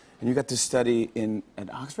And you got to study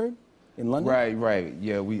at Oxford, in London? Right.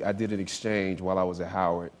 Yeah, I did an exchange while I was at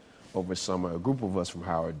Howard over summer. A group of us from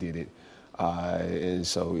Howard did it. And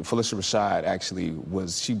so Phylicia Rashad actually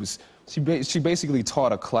she basically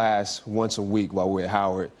taught a class once a week while we were at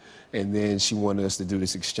Howard. And then she wanted us to do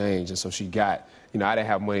this exchange. And so she got, I didn't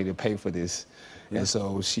have money to pay for this. Yeah. And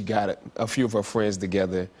so she got a few of her friends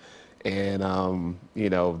together. And,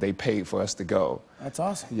 they paid for us to go. That's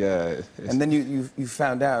awesome. Yeah. And then you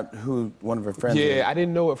found out who one of her friends was. Yeah, I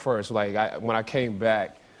didn't know at first. Like, when I came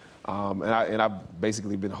back, and I've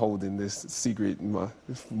basically been holding this secret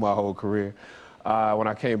my whole career. When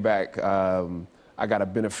I came back, I got a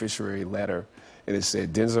beneficiary letter, and it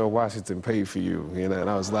said, Denzel Washington paid for you, and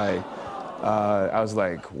I was like,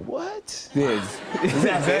 what? Yeah.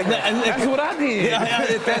 That's what I did. Yeah, how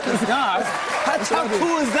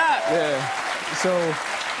cool is that? Yeah. So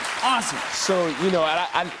awesome. So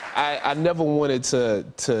I never wanted to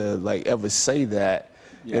like ever say that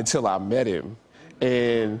until I met him,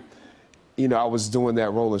 and I was doing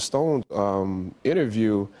that Rolling Stone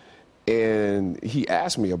interview, and he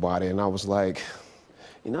asked me about it, and I was like,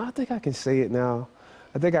 I think I can say it now.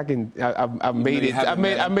 I think I can. I made it. I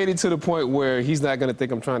made it to the point where he's not gonna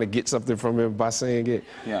think I'm trying to get something from him by saying it.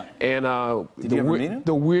 Yeah. And Did you ever meet him?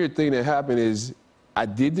 The weird thing that happened is I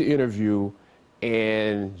did the interview,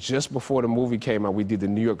 and just before the movie came out, we did the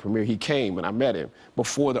New York premiere. He came and I met him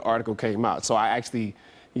before the article came out. So I actually,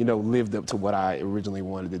 lived up to what I originally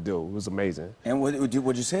wanted to do. It was amazing. And what'd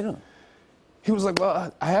you say to him? He was like,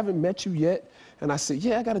 well, I haven't met you yet. And I said,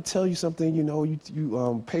 yeah, I got to tell you something.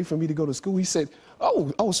 You pay for me to go to school. He said,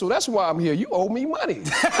 oh, so that's why I'm here. You owe me money.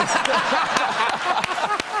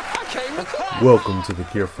 Welcome to the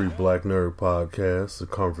Carefree Black Nerd Podcast, a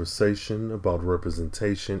conversation about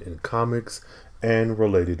representation in comics and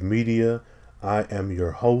related media. I am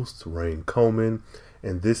your host, Rain Coleman,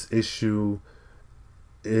 and this issue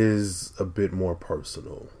is a bit more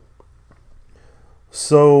personal.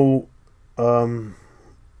 So,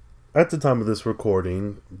 at the time of this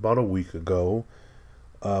recording, about a week ago,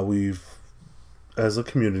 we've, as a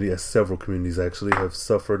community, as several communities actually, have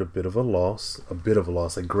suffered a great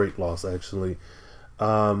loss actually.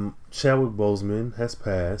 Chadwick Boseman has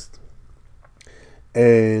passed,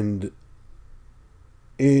 and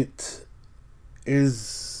it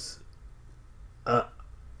is a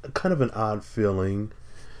kind of an odd feeling.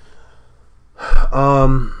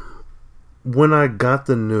 When I got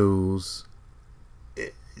the news,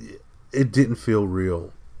 it didn't feel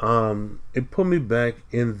real. It put me back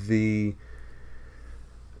in the...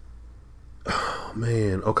 Oh,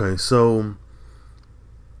 man. Okay, so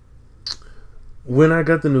when I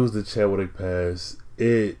got the news that Chadwick passed,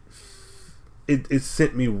 it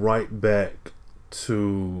sent me right back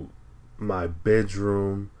to my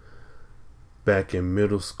bedroom back in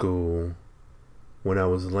middle school when I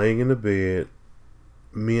was laying in the bed,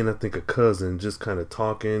 me and I think a cousin just kind of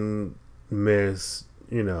talking mess,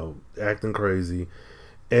 acting crazy.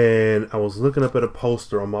 And I was looking up at a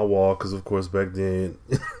poster on my wall because, of course, back then,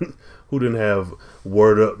 who didn't have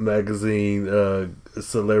Word Up magazine,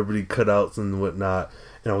 celebrity cutouts and whatnot.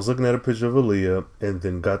 And I was looking at a picture of Aaliyah and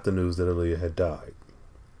then got the news that Aaliyah had died.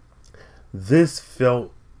 This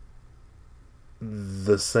felt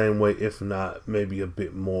the same way, if not maybe a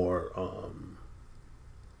bit more,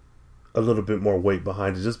 a little bit more weight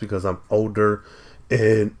behind it, just because I'm older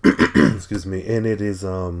and, excuse me, and it is,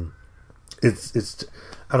 it's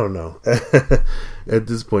I don't know. At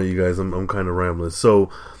this point, you guys, I'm kind of rambling. So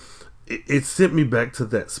it sent me back to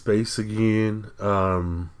that space again.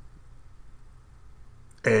 And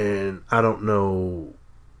I don't know.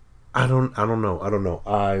 I don't know.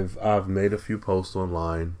 I've made a few posts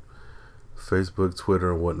online, Facebook,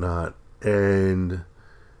 Twitter, and whatnot, and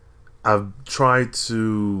I've tried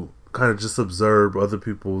to kind of just observe other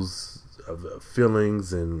people's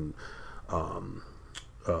feelings and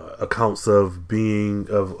accounts of being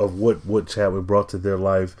of what Chadwick brought to their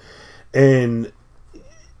life, and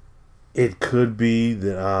it could be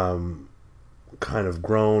that I'm kind of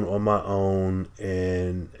grown on my own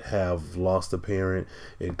and have lost a parent.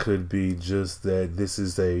 It could be just that this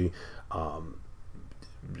is a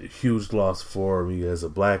huge loss for me as a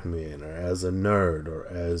black man, or as a nerd, or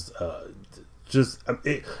as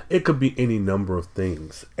it could be any number of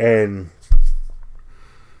things. And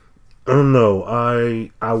I don't know, I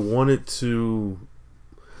wanted to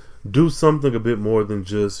do something a bit more than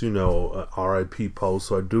just, an RIP post.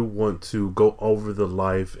 So I do want to go over the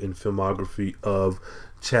life and filmography of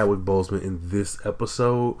Chadwick Boseman in this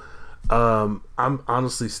episode. I'm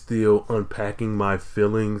honestly still unpacking my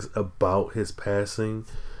feelings about his passing.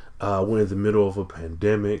 We're in the middle of a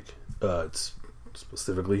pandemic. It's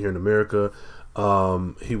specifically here in America.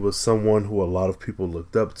 He was someone who a lot of people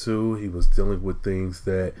looked up to. He was dealing with things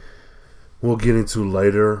that we'll get into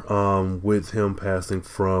later, with him passing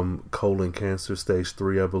from colon cancer, stage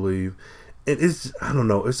 3, I believe. And I don't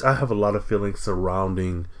know, I have a lot of feelings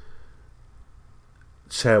surrounding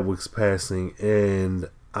Chadwick's passing, and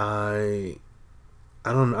I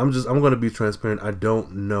don't know, I'm going to be transparent. I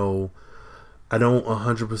don't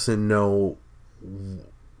 100% know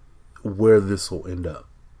where this will end up.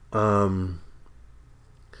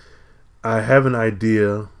 I have an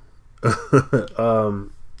idea.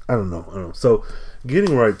 I don't know. So,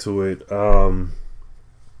 getting right to it,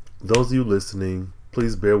 those of you listening,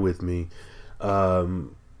 please bear with me.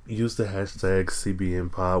 Use the hashtag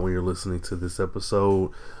CBNPod when you're listening to this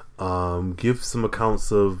episode. Give some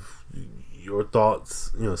accounts of your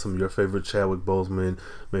thoughts, some of your favorite Chadwick Boseman,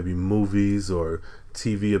 maybe movies or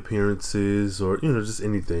TV appearances, or just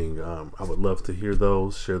anything. I would love to hear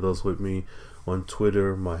those. Share those with me on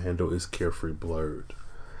Twitter. My handle is Carefree Blurred.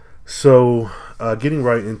 So, getting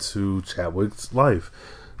right into Chadwick's life.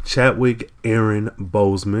 Chadwick Aaron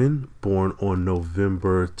Boseman, born on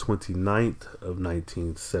November 29th of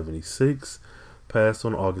 1976, passed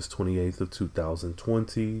on August 28th of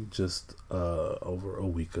 2020, just over a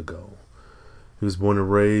week ago. He was born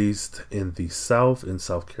and raised in the South, in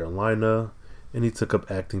South Carolina, and he took up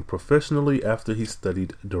acting professionally after he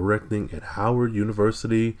studied directing at Howard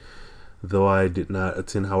University. Though I did not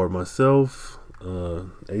attend Howard myself,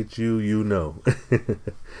 HU,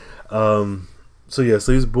 So he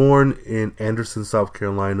was born in Anderson, South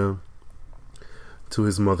Carolina, to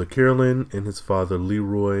his mother Carolyn and his father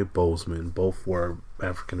Leroy Boseman. Both were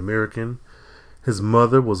African American. His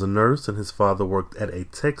mother was a nurse, and his father worked at a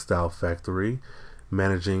textile factory,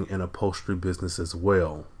 managing an upholstery business as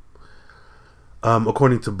well.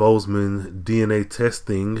 According to Boseman, DNA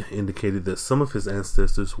testing indicated that some of his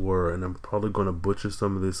ancestors were, and I'm probably going to butcher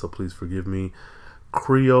some of this, so please forgive me,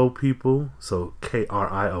 Creole people, so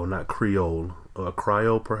Krio, not Creole,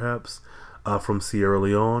 Creole perhaps, from Sierra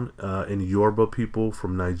Leone, and Yoruba people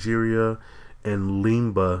from Nigeria, and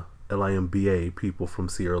Limba, Limba people from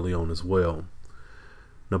Sierra Leone as well.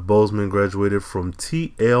 Now, Boseman graduated from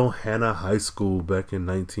T.L. Hanna High School back in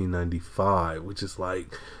 1995, which is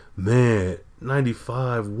like, man,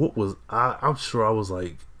 95, what was I'm sure I was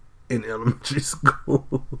like in elementary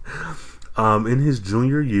school. In his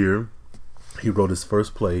junior year, he wrote his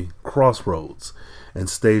first play, Crossroads, and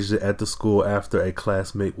staged it at the school after a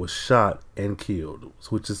classmate was shot and killed.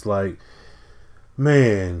 Which is like,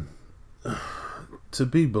 man, to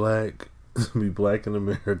be black in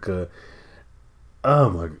America.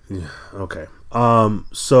 Oh my, yeah, okay.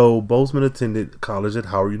 So Boseman attended college at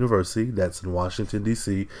Howard University. That's in Washington,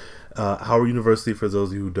 D.C. Howard University, for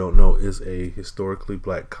those of you who don't know, is a historically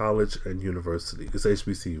black college and university. It's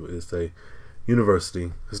HBCU. It's a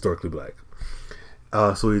university, historically black.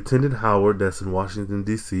 So he attended Howard, that's in Washington,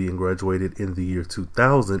 D.C., and graduated in the year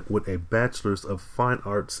 2000 with a Bachelor's of Fine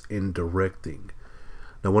Arts in Directing.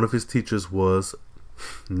 Now, one of his teachers was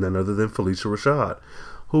none other than Phylicia Rashad,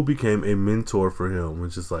 who became a mentor for him,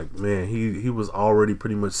 which is like, man, he was already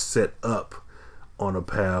pretty much set up on a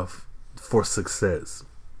path for success.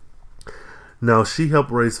 Now, she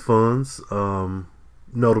helped raise funds,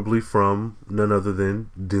 notably from none other than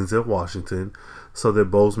Denzel Washington, so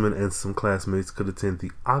that Boseman and some classmates could attend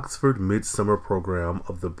the Oxford Midsummer Program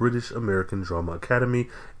of the British American Drama Academy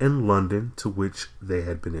in London, to which they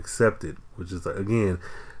had been accepted, which is, again,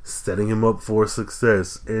 setting him up for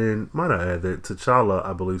success. And might I add that T'Challa,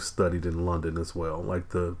 I believe, studied in London as well, like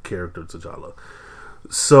the character T'Challa.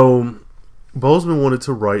 So Boseman wanted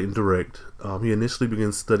to write and direct. He initially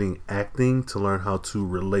began studying acting to learn how to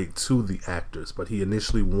relate to the actors, but he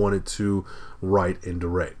initially wanted to write and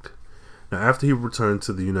direct. Now, after he returned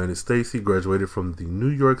to the United States, he graduated from the New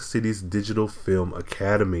York City's Digital Film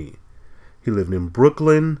Academy. He lived in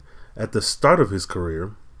Brooklyn at the start of his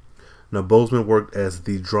career. Now, Boseman worked as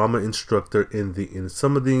the drama instructor in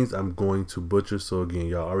some of these I'm going to butcher, so again,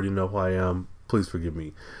 y'all already know who I am. Please forgive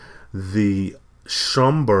me. The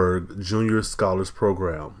Schomburg Junior Scholars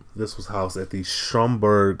Program. This was housed at the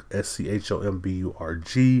Schomburg,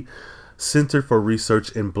 Schomburg, Center for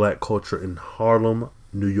Research in Black Culture in Harlem,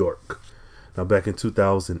 New York. Now, back in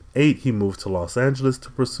 2008, he moved to Los Angeles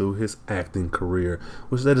to pursue his acting career,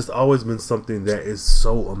 which that has always been something that is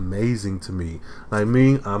so amazing to me. Like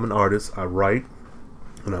me, I'm an artist. I write,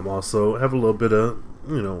 and I'm also have a little bit of,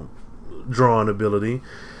 drawing ability.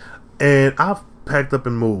 And I've packed up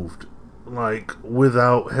and moved, like,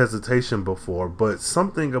 without hesitation before. But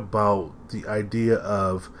something about the idea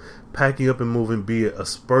of packing up and moving, be it a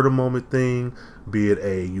spur of the moment thing, be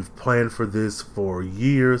it you've planned for this for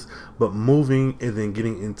years, but moving and then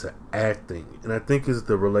getting into acting. And I think it's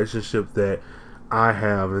the relationship that I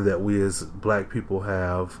have and that we as black people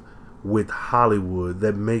have with Hollywood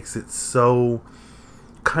that makes it so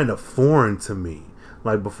kind of foreign to me.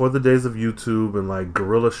 Like before the days of YouTube and like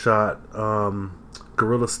guerrilla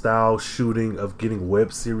style shooting of getting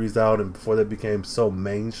web series out, and before that became so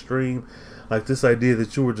mainstream, like this idea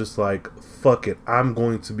that you were just like, fuck it, I'm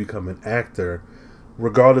going to become an actor,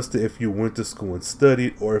 regardless to if you went to school and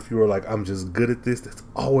studied or if you were like, I'm just good at this. That's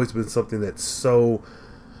always been something that's so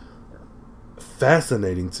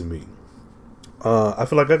fascinating to me. I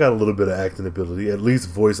feel like I got a little bit of acting ability, at least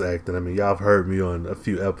voice acting. I mean, y'all have heard me on a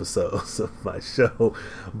few episodes of my show,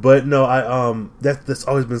 but no, that's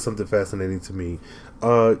always been something fascinating to me.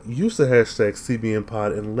 Use the hashtag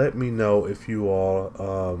CBNPod and let me know if you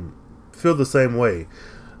all feel the same way.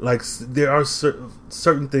 Like there are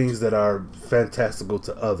certain things that are fantastical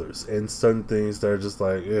to others, and certain things that are just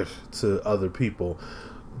like to other people.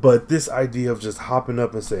 But this idea of just hopping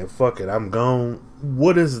up and saying, fuck it, I'm gone.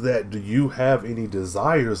 What is that? Do you have any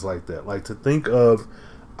desires like that? Like to think of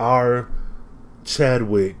our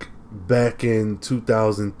Chadwick back in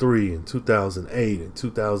 2003 and 2008 and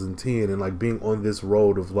 2010 and like being on this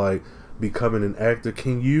road of like becoming an actor.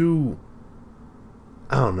 Can you,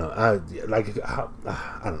 I don't know. I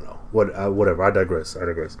don't know. Whatever. I digress.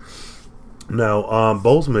 Now,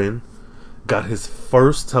 Boseman got his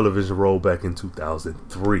first television role back in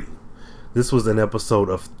 2003. This was an episode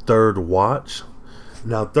of Third Watch.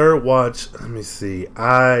 Now, Third Watch, let me see.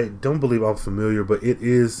 I don't believe I'm familiar, but I'm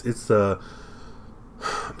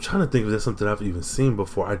trying to think if there's something I've even seen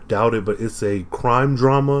before. I doubt it, but it's a crime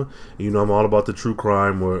drama. You know, I'm all about the true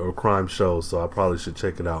crime or crime shows, so I probably should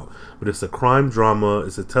check it out. But it's a crime drama.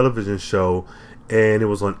 It's a television show, and it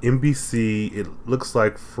was on NBC. It looks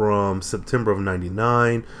like from September of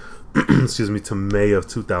 99 excuse me, to May of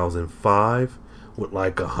 2005, with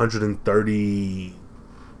like 131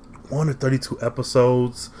 or 32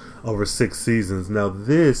 episodes over 6 seasons. Now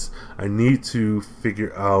this, I need to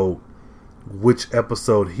figure out which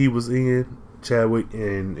episode he was in, Chadwick,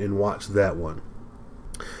 and watch that one.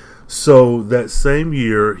 So that same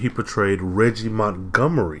year, he portrayed Reggie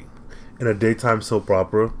Montgomery in a daytime soap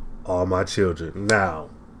opera, All My Children. Now,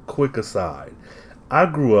 quick aside, I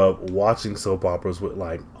grew up watching soap operas with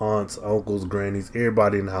like aunts, uncles, grannies.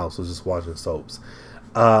 Everybody in the house was just watching soaps.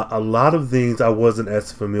 A lot of things I wasn't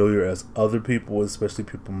as familiar as other people, especially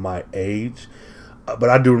people my age. But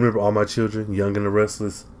I do remember All My Children, Young and the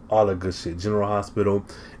Restless, all that good shit, General Hospital.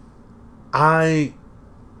 I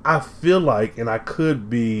feel like, and I could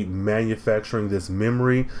be manufacturing this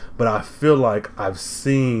memory, but I feel like I've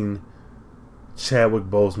seen Chadwick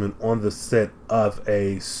Boseman on the set of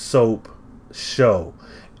a soap show,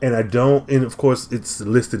 and of course it's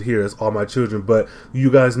listed here as All My Children, but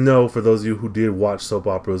you guys know, for those of you who did watch soap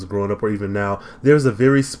operas growing up or even now, there's a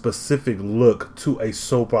very specific look to a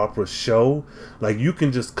soap opera show. Like you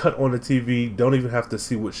can just cut on the TV, don't even have to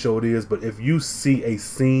see what show it is, but if you see a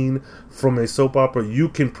scene from a soap opera, you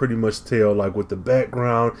can pretty much tell, like with the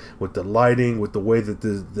background, with the lighting, with the way that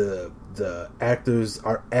the actors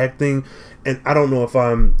are acting. And I don't know if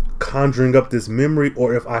I'm conjuring up this memory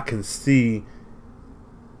or if I can see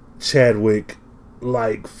Chadwick,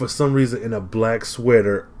 like for some reason, in a black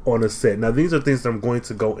sweater on a set. Now these are things that I'm going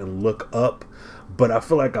to go and look up, but I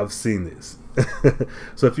feel like I've seen this.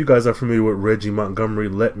 So if you guys are familiar with Reggie Montgomery,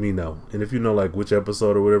 let me know. And if you know like which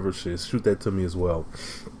episode or whatever shit, shoot that to me as well.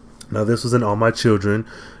 Now this was in All My Children.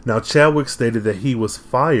 Now Chadwick stated that he was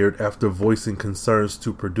fired after voicing concerns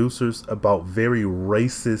to producers about very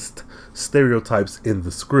racist stereotypes in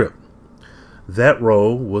the script. That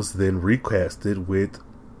role was then recasted with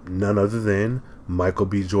none other than Michael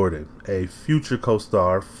B. Jordan, a future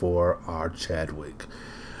co-star for our Chadwick.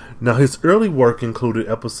 Now his early work included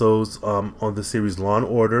episodes on the series Law &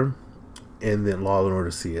 Order, and then Law & Order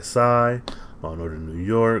CSI, Law & Order New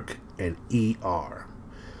York, and ER.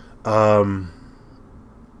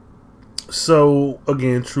 So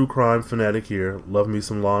again, true crime fanatic here. Love me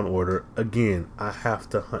some Law & Order. Again, I have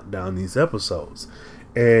to hunt down these episodes,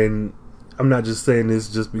 and I'm not just saying this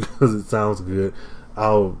just because it sounds good.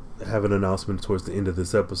 I'll have an announcement towards the end of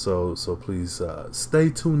this episode, so please stay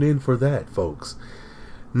tuned in for that, folks.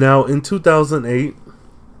 Now, in 2008,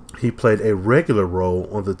 he played a regular role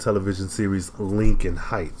on the television series Lincoln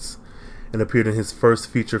Heights and appeared in his first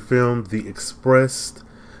feature film, The Express,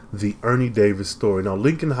 the Ernie Davis story. Now,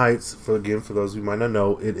 Lincoln Heights, for those who might not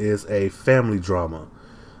know, it is a family drama.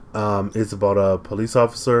 It's about a police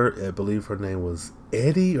officer. I believe her name was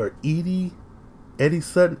Eddie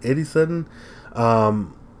Sutton.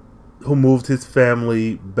 who moved his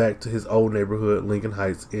family back to his old neighborhood, Lincoln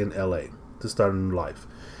Heights, in L.A. to start a new life.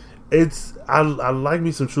 I like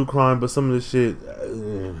me some true crime, but some of this shit,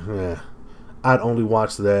 I'd only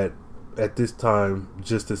watch that at this time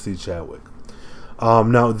just to see Chadwick.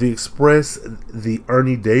 Now, The Express, the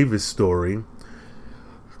Ernie Davis story,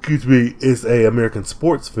 is a American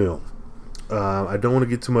sports film. I don't want to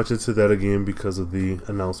get too much into that again because of the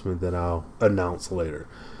announcement that I'll announce later.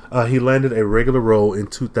 He landed a regular role in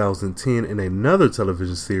 2010 in another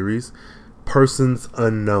television series, Persons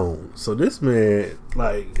Unknown. So this man,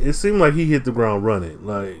 it seemed like he hit the ground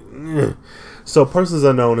running. So Persons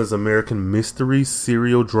Unknown is American mystery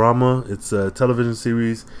serial drama. It's a television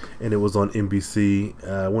series, and it was on NBC.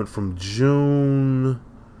 It went from June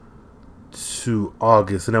to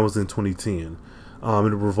August, and that was in 2010.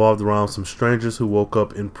 It revolved around some strangers who woke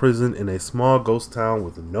up in prison in a small ghost town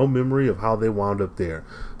with no memory of how they wound up there.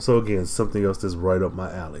 So again, something else that's right up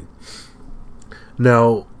my alley.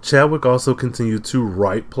 Now, Chadwick also continued to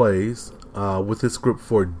write plays with his script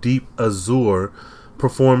for Deep Azure,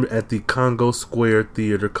 performed at the Congo Square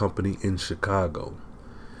Theater Company in Chicago.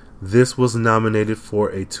 This was nominated for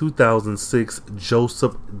a 2006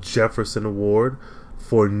 Joseph Jefferson Award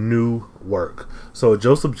for new work. So a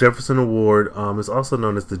Joseph Jefferson Award is also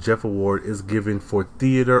known as the Jeff Award, is given for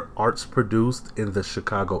theater arts produced in the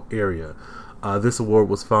Chicago area. This award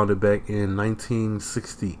was founded back in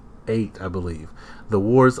 1968, I believe. The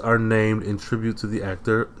awards are named in tribute to the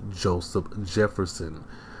actor Joseph Jefferson.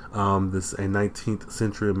 This is a 19th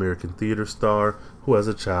century American theater star who as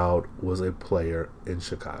a child was a player in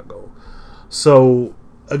Chicago. So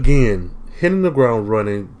again, hitting the ground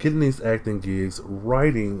running, getting these acting gigs,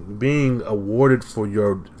 writing, being awarded for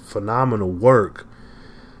your phenomenal work.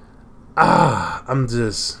 I'm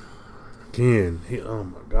just, again, oh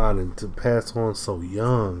my God, and to pass on so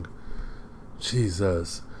young.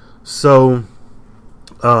 Jesus. So,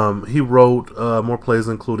 he wrote more plays,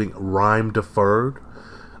 including Rhyme Deferred,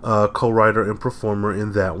 co-writer and performer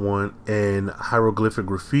in that one, and Hieroglyphic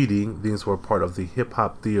Graffiti. These were part of the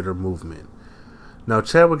hip-hop theater movement. Now,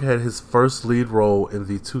 Chadwick had his first lead role in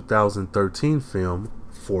the 2013 film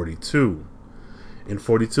 42. In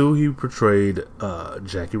 42, he portrayed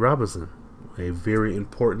Jackie Robinson, a very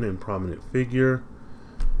important and prominent figure,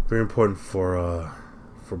 very important for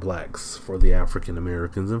blacks, for the African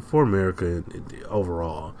Americans, and for America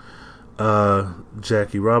overall.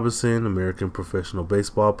 Jackie Robinson, American professional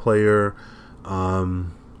baseball player,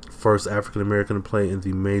 first African American to play in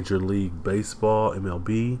the Major League Baseball,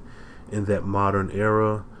 MLB, in that modern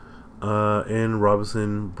era. And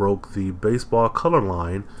Robinson broke the baseball color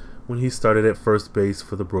line when he started at first base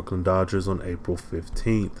for the Brooklyn Dodgers on April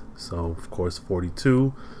 15th. So, of course,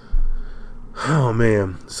 42. Oh,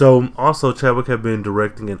 man. So, also, Chadwick had been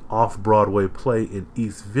directing an off-Broadway play in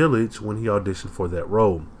East Village when he auditioned for that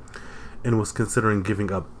role, and was considering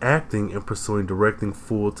giving up acting and pursuing directing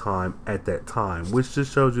full-time at that time, which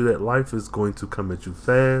just shows you that life is going to come at you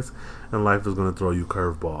fast, and life is going to throw you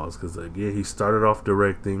curveballs. Because, again, he started off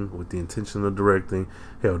directing with the intention of directing.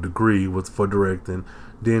 Hell, degree was for directing.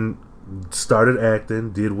 Then started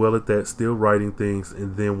acting, did well at that, still writing things.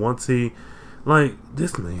 And then once he,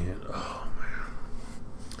 this man, oh,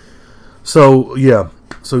 man. So, yeah.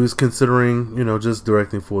 So he's considering, just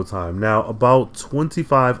directing full time. Now, about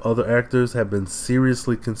 25 other actors have been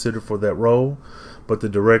seriously considered for that role, but the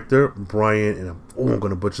director, Brian, and I'm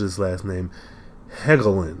going to butcher his last name,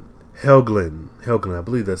 Helgeland, I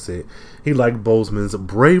believe that's it. He liked Boseman's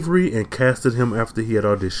bravery and casted him after he had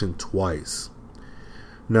auditioned twice.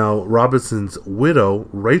 Now, Robinson's widow,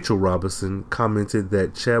 Rachel Robinson, commented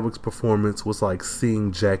that Chadwick's performance was like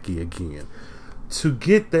seeing Jackie again. To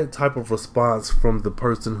get that type of response from the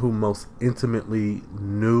person who most intimately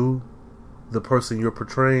knew the person you're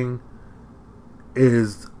portraying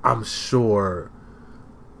is, I'm sure,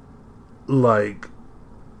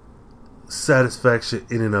 satisfaction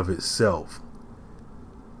in and of itself.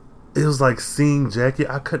 It was like seeing Jackie.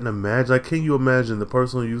 I couldn't imagine. Can you imagine the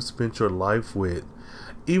person you spent your life with,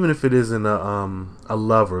 even if it isn't a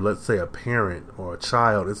lover, let's say a parent or a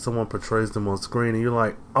child, and someone portrays them on screen, and you're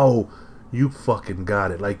like, oh, you fucking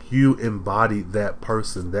got it. You embodied that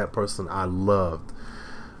person I loved.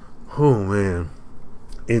 Oh, man.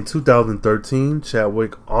 In 2013,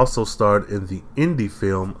 Chadwick also starred in the indie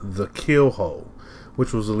film The Kill Hole,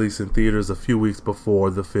 which was released in theaters a few weeks before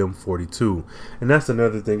the film 42. And that's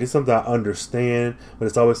another thing. It's something I understand, but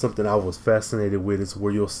it's always something I was fascinated with, is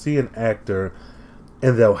where you'll see an actor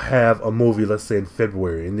and they'll have a movie, let's say in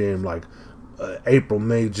February, and then April,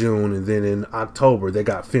 May, June, and then in October they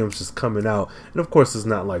got films just coming out. And of course, it's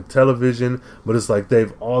not like television, but it's like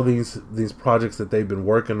they've all these projects that they've been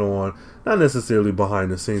working on, not necessarily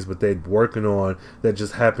behind the scenes, but they're working on that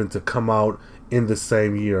just happen to come out in the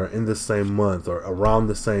same year, in the same month, or around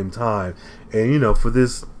the same time. And for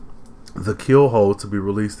this, The Kill Hole to be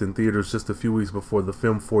released in theaters just a few weeks before the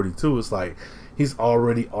film 42, it's like he's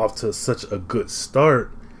already off to such a good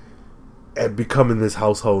start at becoming this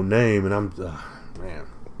household name, and I'm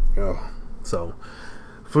so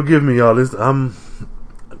forgive me, y'all. I'm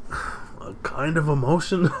kind of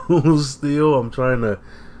emotional still. I'm trying to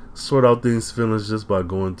sort out these feelings just by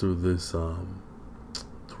going through this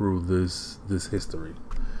history.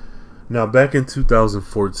 Now, back in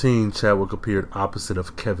 2014, Chadwick appeared opposite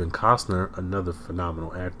of Kevin Costner, another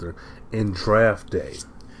phenomenal actor, in Draft Day.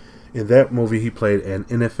 In that movie, he played an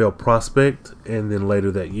NFL prospect, and then later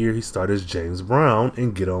that year, he starred as James Brown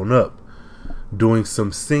in Get On Up, doing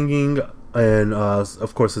some singing and,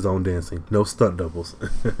 of course, his own dancing. No stunt doubles.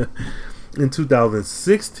 In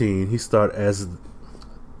 2016, he starred as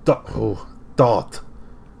Thoth.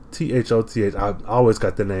 T-H-O-T-H. I always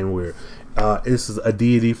got the name weird. This is a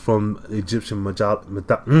deity from Egyptian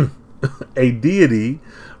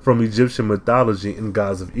mythology and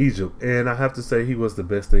Gods of Egypt. And I have to say, he was the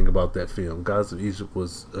best thing about that film. Gods of Egypt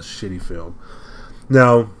was a shitty film.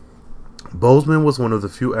 Now, Boseman was one of the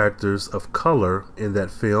few actors of color in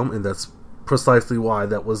that film, and that's precisely why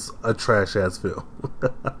that was a trash-ass film.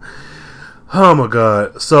 Oh my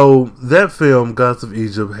god. So, that film, Gods of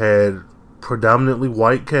Egypt, had predominantly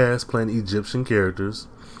white cast playing Egyptian characters.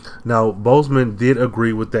 Now, Boseman did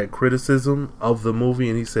agree with that criticism of the movie,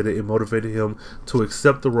 and he said it motivated him to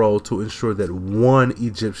accept the role to ensure that one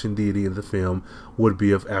Egyptian deity in the film would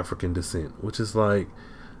be of African descent, which is like,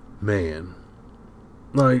 man,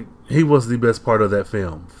 like, he was the best part of that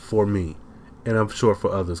film for me, and I'm sure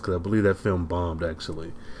for others, because I believe that film bombed,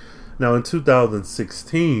 actually. Now, in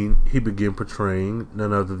 2016, he began portraying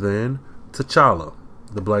none other than T'Challa,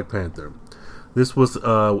 the Black Panther. This was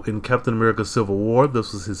in Captain America Civil War.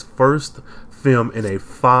 This was his first film in a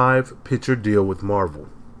 5-picture deal with Marvel.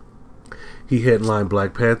 He headlined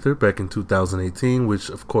Black Panther back in 2018, which,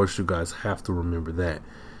 of course, you guys have to remember that.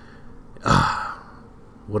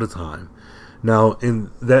 What a time. Now,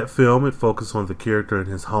 in that film, it focused on the character in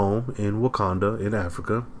his home in Wakanda, in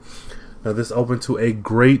Africa. Now, this opened to a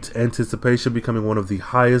great anticipation, becoming one of the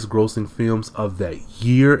highest grossing films of that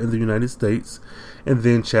year in the United States. And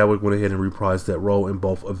then Chadwick went ahead and reprised that role in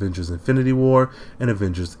both Avengers Infinity War and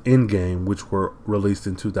Avengers Endgame, which were released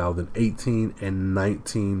in 2018 and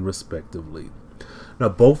 19 respectively. Now,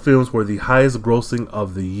 both films were the highest grossing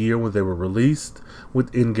of the year when they were released,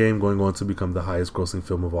 with Endgame going on to become the highest grossing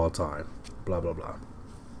film of all time. Blah, blah, blah.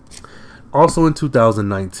 Also in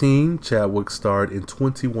 2019, Chadwick starred in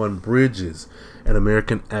 21 Bridges, an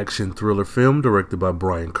American action thriller film directed by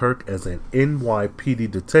Brian Kirk as an NYPD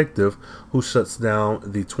detective who shuts down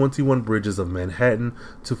the 21 bridges of Manhattan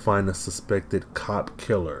to find a suspected cop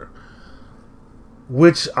killer.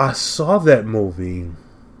 Which, I saw that movie,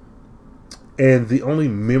 and the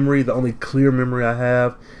only clear memory I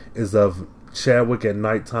have is of Chadwick at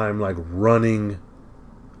nighttime, like, running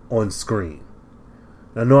on screen.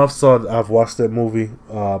 I know I've watched that movie,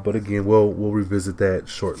 but again, we'll revisit that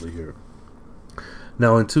shortly here.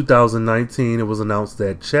 Now, in 2019, it was announced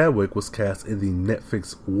that Chadwick was cast in the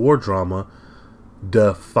Netflix war drama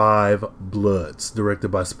Da 5 Bloods, directed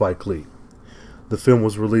by Spike Lee. The film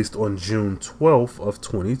was released on June 12th of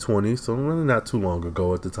 2020, so really not too long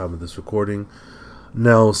ago at the time of this recording.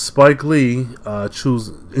 Now, Spike Lee,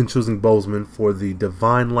 choosing Boseman for the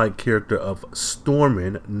divine-like character of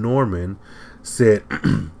Norman, said,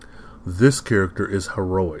 "This character is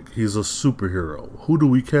heroic. He's a superhero. Who do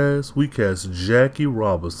we cast? We cast Jackie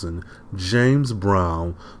Robinson, James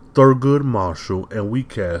Brown, Thurgood Marshall, and we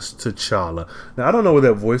cast T'Challa." Now, I don't know where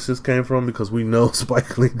that voice just came from, because we know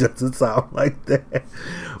Spike Lee doesn't sound like that,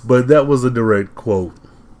 but that was a direct quote.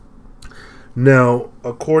 Now,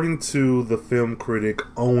 according to the film critic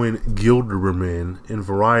Owen Gilderman in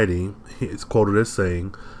Variety, it's quoted as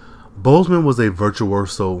saying, "Boseman was a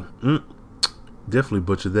virtuoso." Definitely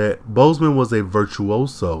butchered that. Boseman was a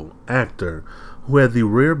virtuoso actor who had the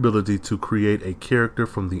rare ability to create a character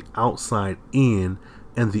from the outside in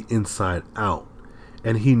and the inside out.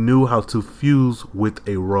 And he knew how to fuse with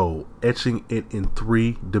a role, etching it in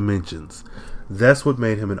 3 dimensions. That's what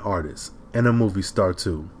made him an artist and a movie star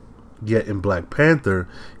too. Yet in Black Panther,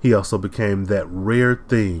 he also became that rare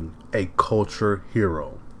thing, a culture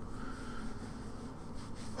hero.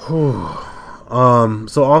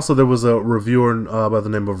 So also there was a reviewer by the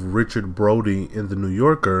name of Richard Brody in The New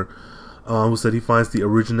Yorker who said he finds the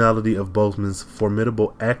originality of Boseman's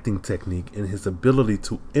formidable acting technique and his ability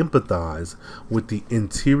to empathize with the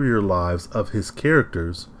interior lives of his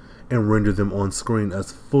characters and render them on screen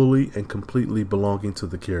as fully and completely belonging to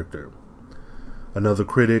the character. Another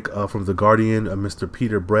critic from The Guardian, Mr.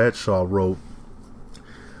 Peter Bradshaw, wrote,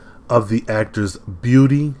 of the actor's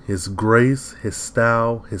beauty, his grace, his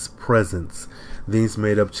style, his presence. These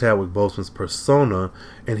made up Chadwick Boseman's persona,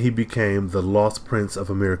 and he became the lost prince of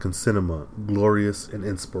American cinema, glorious and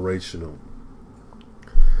inspirational.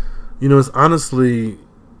 You know, it's honestly,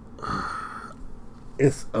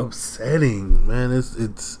 it's upsetting, man.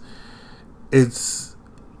 It's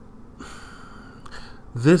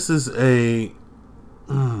this is a,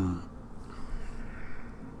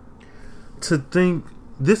 to think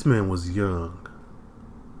this man was young,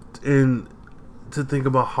 and to think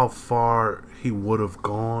about how far he would have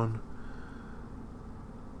gone,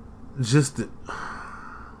 just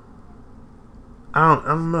I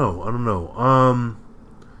don't know.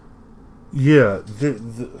 Yeah,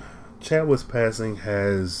 the Chadwick's passing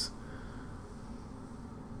has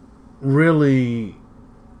really,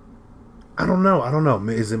 I don't know.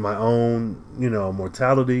 Is it my own,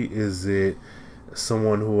 mortality? Is it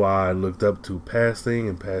someone who I looked up to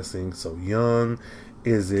passing so young?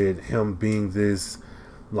 Is it him being this,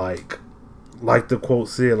 like the quote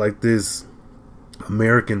said, like this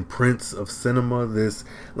American prince of cinema? This,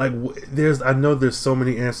 like, I know there's so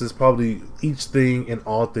many answers, probably each thing and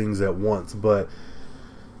all things at once, but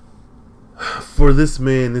for this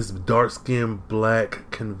man, this dark-skinned, black,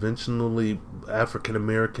 conventionally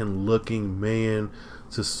African-American looking man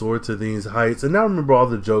to soar to these heights. And I remember all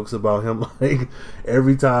the jokes about him, like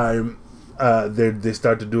every time they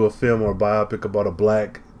start to do a film or a biopic about a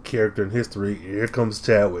black character in history, here comes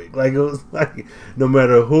Chadwick. Like, it was like no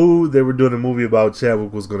matter who they were doing a movie about,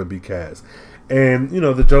 Chadwick was going to be cast. And,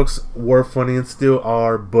 the jokes were funny and still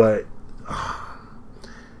are, but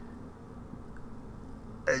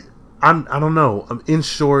I don't know. In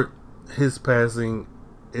short, his passing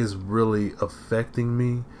is really affecting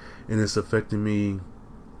me, and it's affecting me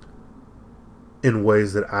in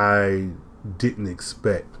ways that I didn't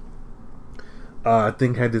expect. I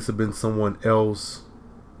think had this have been someone else,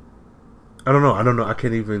 I don't know. I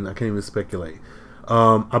can't even speculate.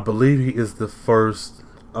 I believe he is the first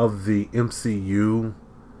of the MCU,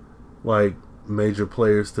 like, major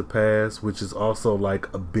players to pass, which is also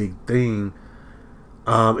like a big thing.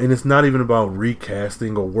 And it's not even about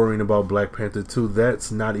recasting or worrying about Black Panther 2.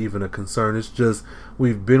 That's not even a concern. It's just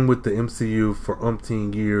we've been with the MCU for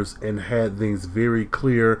umpteen years and had things very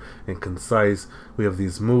clear and concise. We have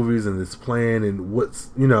these movies and this plan, and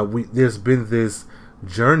there's been this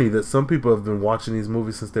journey that some people have been watching these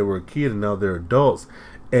movies since they were a kid and now they're adults.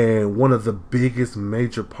 And one of the biggest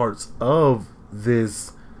major parts of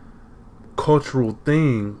this cultural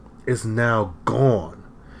thing is now gone.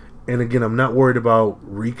 And again, I'm not worried about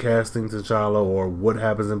recasting T'Challa or what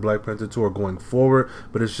happens in Black Panther 2 or going forward,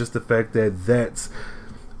 but it's just the fact that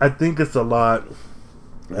I think it's a lot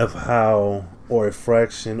of how, or a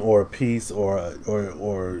fraction or a piece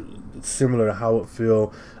or similar to how it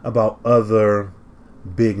feel about other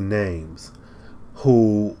big names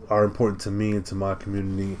who are important to me and to my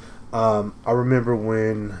community. I remember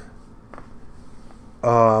when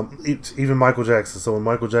even Michael Jackson. So when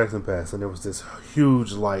Michael Jackson passed, and there was this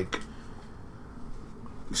huge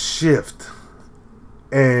shift,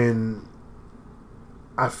 and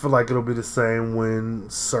I feel like it'll be the same when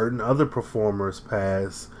certain other performers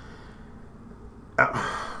pass.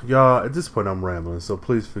 Y'all, at this point I'm rambling, so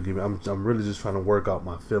please forgive me. I'm really just trying to work out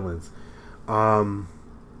my feelings.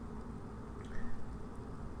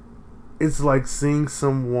 It's like seeing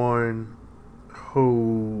someone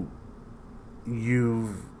who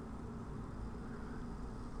you've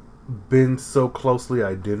been so closely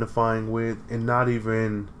identifying with, and not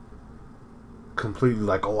even completely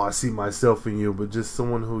like, oh, I see myself in you, but just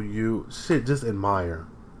someone who you just admire,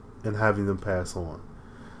 and having them pass on.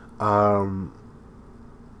 I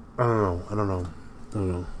don't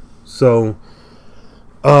know. So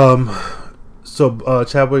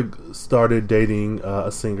Chadwick started dating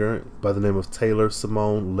a singer by the name of Taylor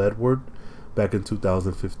Simone Ledward back in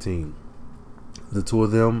 2015. The two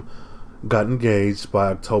of them got engaged by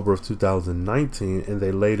October of 2019, and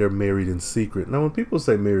they later married in secret. Now, when people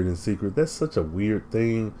say married in secret, that's such a weird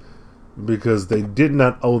thing, because they did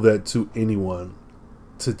not owe that to anyone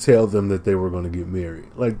to tell them that they were going to get married.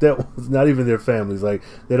 Like, that was not even their families. Like,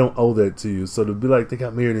 they don't owe that to you. So to be like, they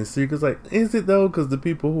got married in secret, it's like, is it though? Because the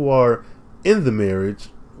people who are in the marriage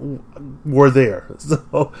were there.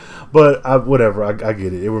 So, but whatever, I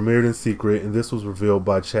get it. They were married in secret, and this was revealed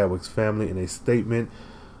by Chadwick's family in a statement.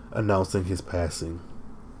 announcing his passing.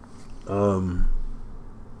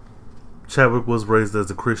 Chadwick was raised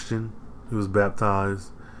as a Christian. He was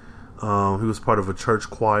baptized. He was part of a church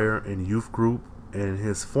choir and youth group, and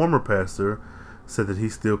his former pastor said that he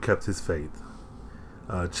still kept his faith.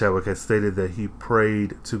 Chadwick had stated that he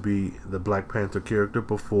prayed to be the Black Panther character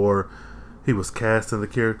before he was cast in the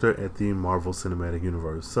character at the Marvel Cinematic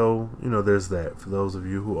Universe. So, there's that. For those of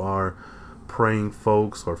you who are praying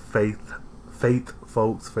folks or faithful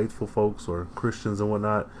folks or Christians and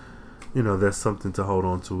whatnot, there's something to hold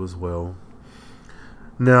on to as well.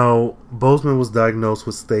 Now, Boseman was diagnosed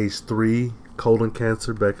with stage 3 colon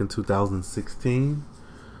cancer back in 2016,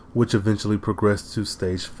 which eventually progressed to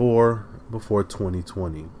stage 4 before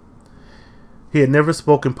 2020. He had never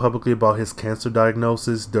spoken publicly about his cancer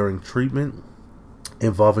diagnosis during treatment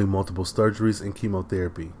involving multiple surgeries and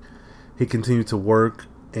chemotherapy. He continued to work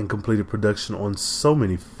and completed production on so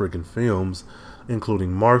many friggin' films,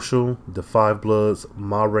 including Marshall, The Five Bloods,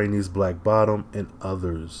 Ma Rainey's Black Bottom, and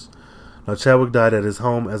others. Now, Chadwick died at his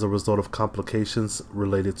home as a result of complications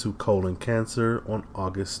related to colon cancer on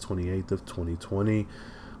August 28th of 2020,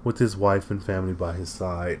 with his wife and family by his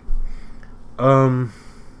side.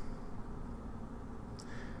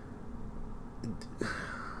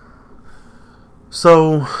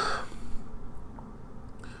 So,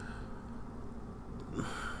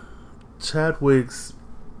 Chadwick's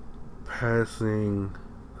passing,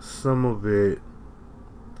 some of it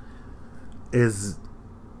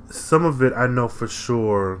I know for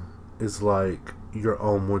sure is like your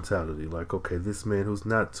own mortality. Like, okay, this man who's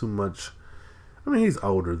not too much, he's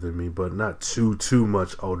older than me, but not too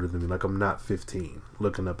much older than me. Like, I'm not 15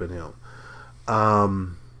 looking up at him.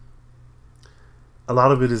 A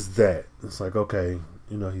lot of it is that. It's like, okay,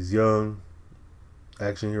 he's young,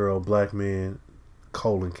 action hero, black man,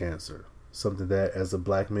 colon cancer. Something that, as a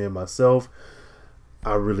black man myself,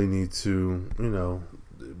 I really need to,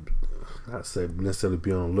 not say necessarily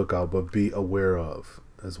be on the lookout, but be aware of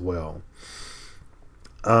as well.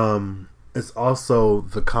 It's also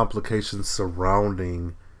the complications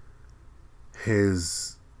surrounding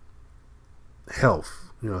his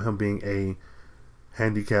health. Him being a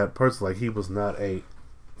handicapped person. Like, he was not a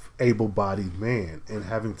able-bodied man, and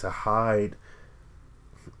having to hide,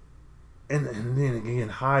 and then again,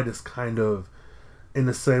 hide is kind of in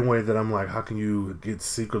the same way that I'm like, how can you get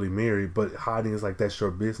secretly married? But hiding is like, that's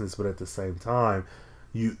your business. But at the same time,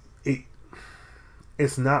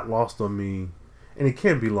 it's not lost on me, and it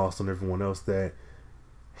can't be lost on everyone else, that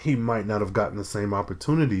he might not have gotten the same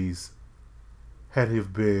opportunities had he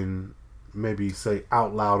been, maybe say,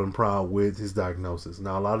 out loud and proud with his diagnosis.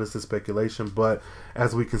 Now, a lot of this is speculation, but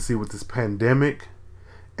as we can see with this pandemic,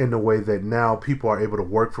 in the way that now people are able to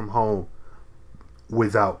work from home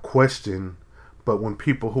without question, but when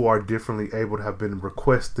people who are differently able have been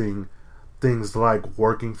requesting things like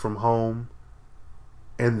working from home,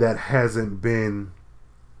 and that hasn't been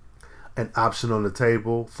an option on the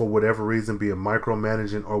table for whatever reason, be it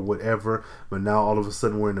micromanaging or whatever, but now all of a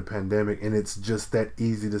sudden we're in a pandemic and it's just that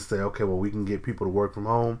easy to say, okay, well, we can get people to work from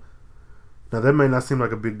home. Now, that may not seem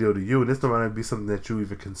like a big deal to you, and this might not be something that you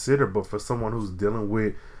even consider, but for someone who's dealing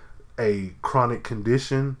with a chronic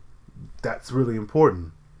condition, that's really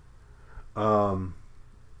important.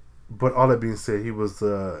 But all that being said, he was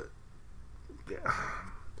a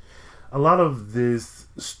lot of this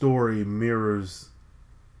story mirrors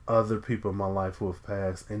other people in my life who have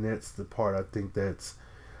passed, and that's the part I think that's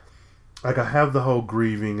like, I have the whole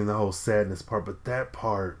grieving and the whole sadness part, but that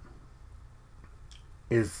part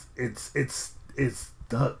is it's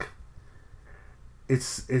stuck.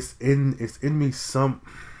 It's in me.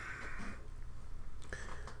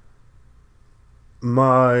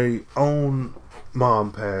 My own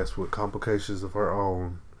mom passed with complications of her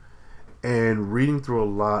own, and reading through a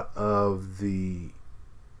lot of the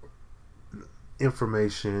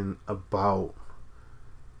information about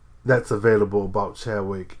that's available about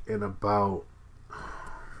Chadwick and about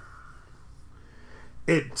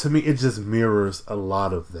it, to me, it just mirrors a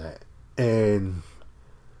lot of that. And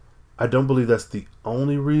I don't believe that's the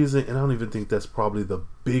only reason, and I don't even think that's probably the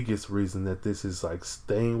biggest reason that this is like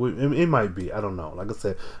staying with me. It might be, I don't know. Like I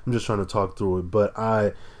said, I'm just trying to talk through it, but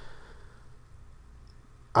I'm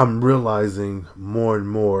realizing more and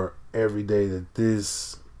more every day that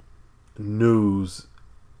this news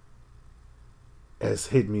has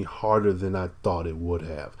hit me harder than I thought it would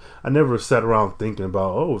have. I never sat around thinking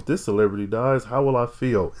about, oh, if this celebrity dies, how will I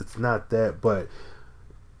feel? It's not that, but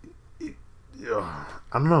I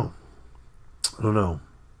don't know.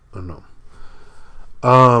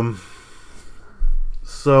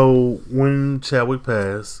 So when Chadwick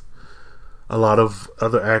passed, A lot of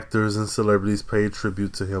other actors and celebrities paid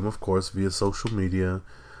tribute to him, of course, via social media,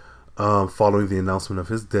 following the announcement of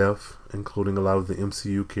his death, including a lot of the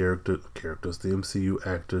MCU characters, the MCU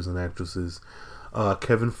actors and actresses.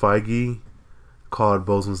 Kevin Feige called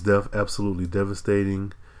Boseman's death absolutely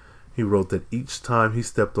devastating. He wrote that each time he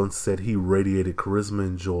stepped on set, he radiated charisma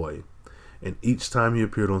and joy. And each time he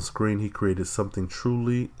appeared on screen, he created something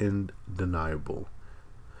truly undeniable.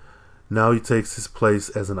 Now he takes his place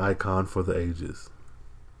as an icon for the ages.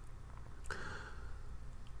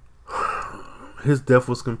 His death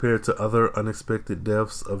was compared to other unexpected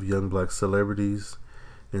deaths of young black celebrities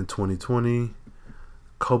in 2020.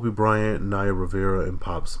 Kobe Bryant, Naya Rivera, and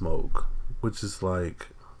Pop Smoke. Which is like,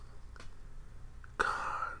 God,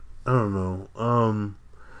 I don't know.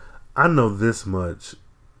 I know this much.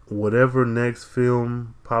 Whatever next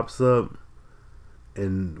film pops up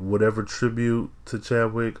and whatever tribute to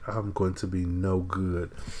Chadwick, I'm going to be no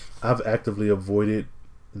good. I've actively avoided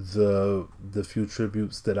the few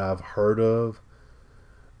tributes that I've heard of.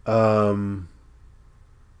 I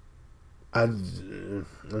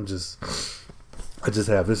just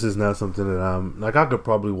have. This is not something that I'm like. I could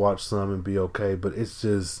probably watch some and be okay, but it's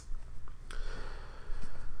just,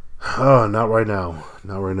 not right now.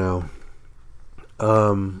 Not right now.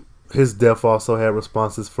 His death also had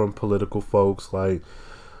responses from political folks like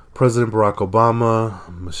President Barack Obama,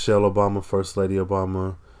 Michelle Obama, First Lady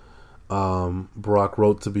Obama. Barack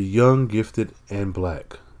wrote to be young, gifted, and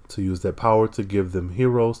black, to use that power to give them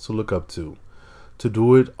heroes to look up to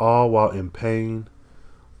do it all while in pain.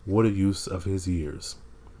 What a use of his years.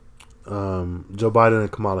 Joe Biden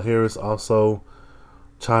and Kamala Harris also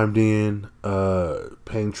chimed in,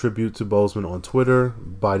 paying tribute to Boseman on Twitter.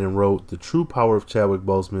 Biden wrote, "The true power of Chadwick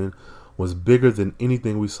Boseman was bigger than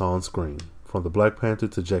anything we saw on screen. From the Black Panther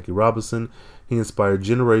to Jackie Robinson, he inspired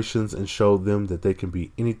generations and showed them that they can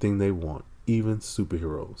be anything they want, even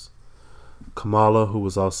superheroes." Kamala, who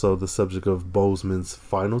was also the subject of Boseman's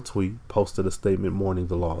final tweet, posted a statement mourning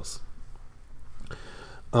the loss.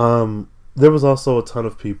 There was also a ton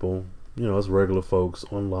of people, as regular folks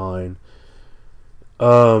online,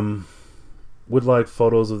 with like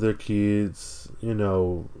photos of their kids,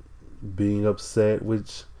 being upset,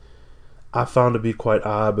 which I found to be quite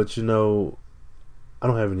odd, but I don't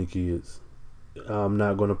have any kids. I'm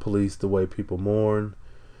not going to police the way people mourn.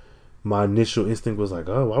 My initial instinct was like,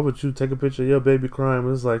 oh, why would you take a picture of your baby crying?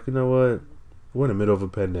 But it's like, you know what? We're in the middle of a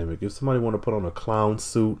pandemic. If somebody want to put on a clown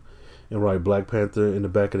suit and write Black Panther in the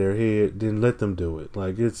back of their head, then let them do it.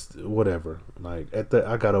 Like, it's whatever. Like,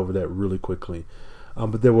 I got over that really quickly.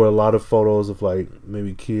 But there were a lot of photos of like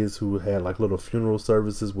maybe kids who had like little funeral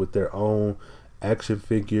services with their own action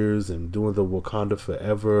figures and doing the Wakanda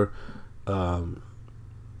Forever arm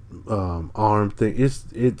thing. It's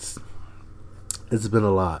been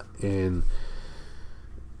a lot, and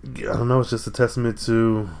I don't know. It's just a testament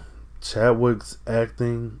to Chadwick's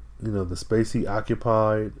acting. The space he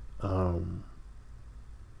occupied. On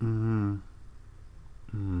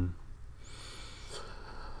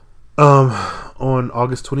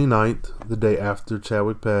August 29th, the day after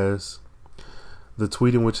Chadwick passed, the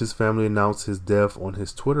tweet in which his family announced his death on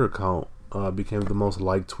his Twitter account became the most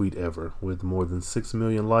liked tweet ever, with more than 6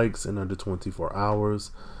 million likes in under 24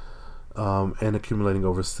 hours, and accumulating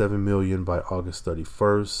over 7 million by August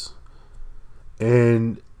 31st.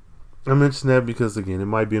 And I mention that because, again, it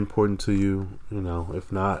might be important to you,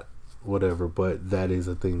 if not, whatever, but that is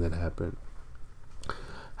a thing that happened.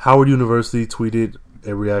 Howard University tweeted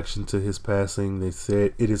a reaction to his passing. They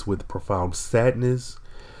said, "It is with profound sadness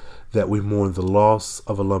that we mourn the loss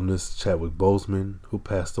of alumnus Chadwick Boseman, who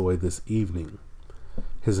passed away this evening.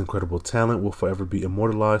 His incredible talent will forever be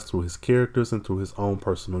immortalized through his characters and through his own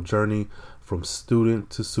personal journey from student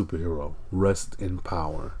to superhero. Rest in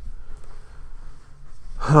power."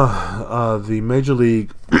 The Major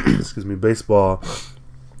League Baseball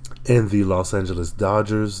and the Los Angeles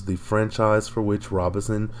Dodgers, the franchise for which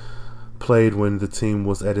Robinson played when the team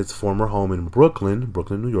was at its former home in Brooklyn,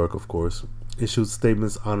 New York, of course, issued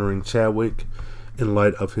statements honoring Chadwick in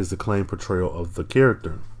light of his acclaimed portrayal of the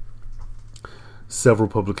character. Several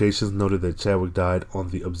publications noted that Chadwick died on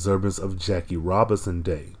the observance of Jackie Robinson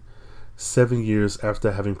Day, 7 years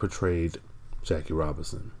after having portrayed Jackie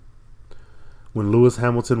Robinson. When Lewis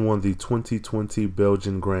Hamilton won the 2020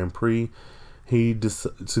 Belgian Grand Prix, he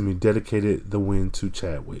dedicated the win to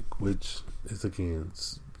Chadwick, which is, again,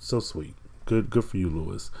 so sweet. Good for you,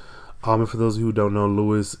 Lewis. And for those of you who don't know,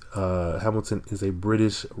 Lewis Hamilton is a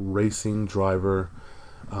British racing driver.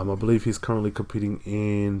 I believe he's currently competing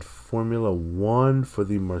in Formula One for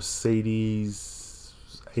the Mercedes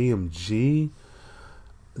AMG.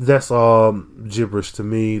 that's all gibberish to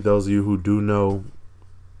me. Those of you who do know,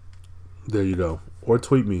 there you go. Or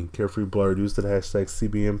tweet me, Carefree Blurred. Use the hashtag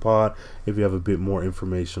CBNPod if you have a bit more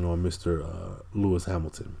information on Mr. Lewis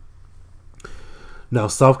Hamilton. Now,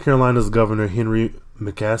 South Carolina's Governor Henry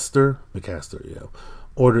McMaster,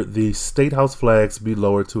 ordered the State House flags be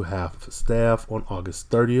lowered to half staff on August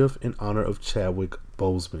 30th in honor of Chadwick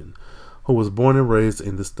Boseman, who was born and raised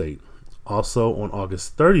in the state. Also, on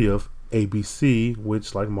August 30th, ABC,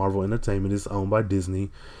 which, like Marvel Entertainment, is owned by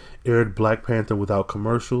Disney, aired Black Panther without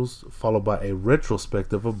commercials, followed by a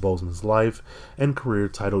retrospective of Boseman's life and career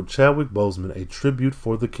titled Chadwick Boseman, A Tribute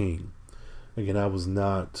for the King. Again, I was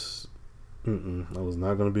not going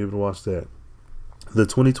to be able to watch that. The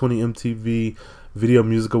 2020 MTV Video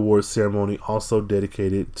Music Awards ceremony also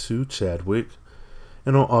dedicated to Chadwick.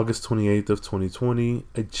 And on August 28th of 2020,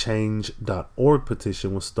 a Change.org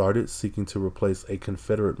petition was started seeking to replace a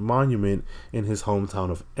Confederate monument in his hometown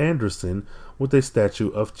of Anderson with a statue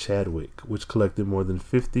of Chadwick, which collected more than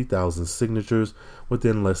 50,000 signatures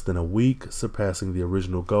within less than a week, surpassing the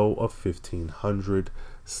original goal of 1,500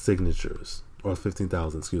 signatures, or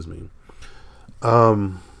 15,000, excuse me.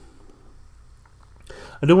 I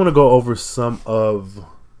do want to go over some of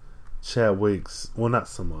Chadwick's, well, not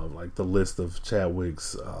some of, like the list of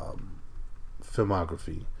Chadwick's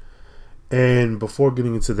filmography. And before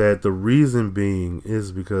getting into that, the reason being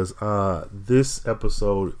is because this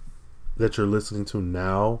episode that you're listening to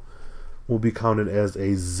now will be counted as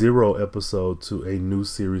a 0 episode to a new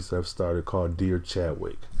series I've started called Dear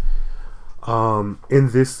Chadwick. In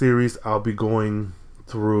this series, I'll be going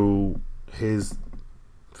through his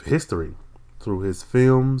history, through his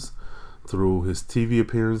films, through his TV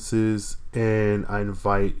appearances, and I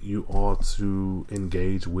invite you all to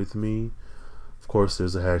engage with me. Of course,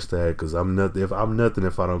 there's a hashtag because I'm nothing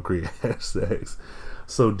if I don't create hashtags.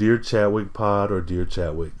 So, Dear Chadwick Pod or Dear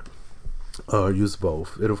Chadwick, use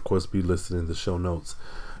both. It'll of course be listed in the show notes.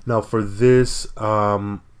 Now, for this,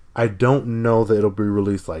 I don't know that it'll be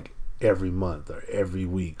released like every month or every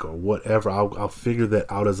week or whatever. I'll figure that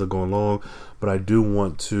out as I go along. But I do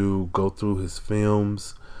want to go through his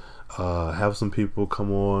films. Have some people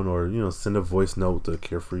come on or, send a voice note to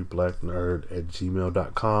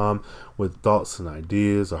carefreeblacknerd@gmail.com with thoughts and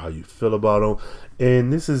ideas or how you feel about them.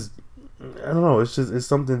 And this is, I don't know, it's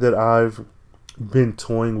something that I've been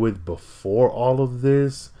toying with before all of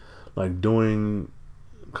this, like doing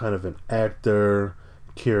kind of an actor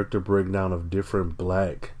character breakdown of different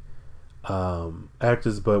black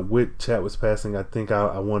actors. But with Chadwick's passing, I think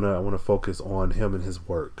I want to focus on him and his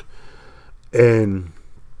work. And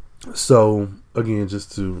so, again,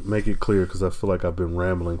 just to make it clear, because I feel like I've been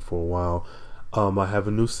rambling for a while, I have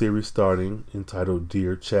a new series starting entitled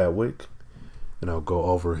Dear Chadwick, and I'll go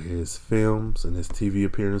over his films and his TV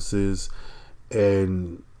appearances,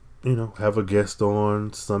 and, have a guest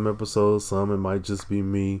on some episodes, some it might just be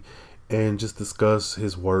me, and just discuss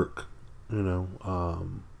his work,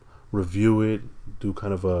 review it, do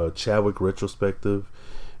kind of a Chadwick retrospective,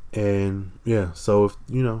 and, yeah, so if,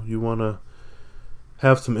 you want to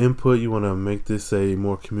have some input, you want to make this a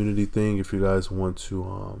more community thing, if you guys want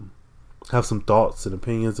to have some thoughts and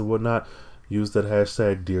opinions and whatnot, use that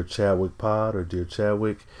hashtag Dear Chadwick Pod or Dear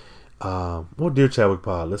Chadwick. Dear Chadwick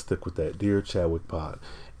Pod. Let's stick with that. Dear Chadwick Pod.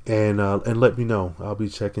 And let me know. I'll be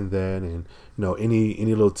checking that, and any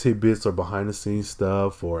little tidbits or behind the scenes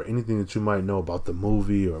stuff or anything that you might know about the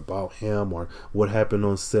movie or about him or what happened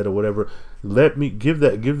on set or whatever. Let me give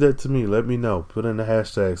that to me. Let me know. Put in the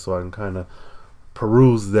hashtag so I can kind of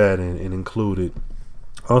peruse that and include it.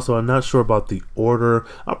 Also, I'm not sure about the order.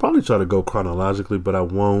 I'll probably try to go chronologically, but I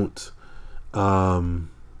won't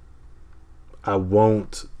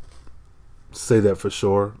say that for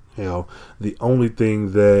sure. The only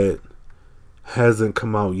thing that hasn't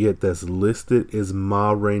come out yet that's listed is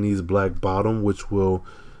Ma Rainey's Black Bottom, which will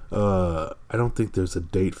I don't think there's a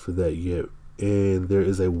date for that yet. And there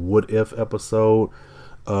is a What If episode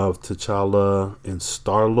of T'Challa and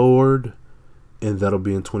Star-Lord, and that'll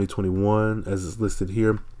be in 2021 as it's listed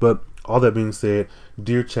here. But all that being said,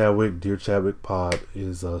 Dear Chadwick Pod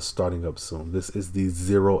is starting up soon. This is the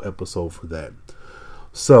 0 episode for that.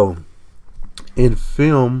 So, in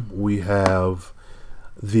film, we have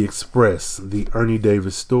The Express, the Ernie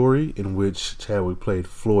Davis story, in which Chadwick played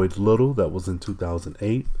Floyd Little. That was in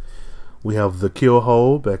 2008. We have The Kill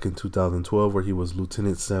Hole back in 2012, where he was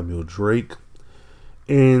Lieutenant Samuel Drake.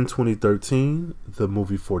 In 2013, the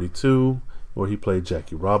movie 42, where he played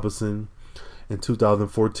Jackie Robinson. In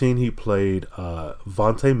 2014, he played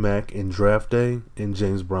Vontae Mack in Draft Day and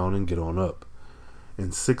James Brown in Get On Up.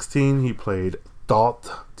 In 2016, he played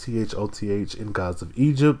Thoth, Thoth, in Gods of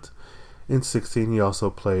Egypt. In 16, he also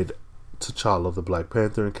played T'Challa the Black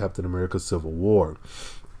Panther in Captain America Civil War.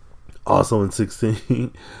 Also in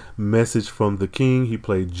 16, Message from the King, he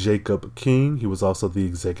played Jacob King. He was also the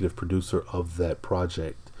executive producer of that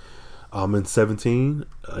project. In 17,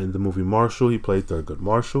 in the movie Marshall, he played Thurgood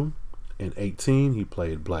Marshall. In 18, he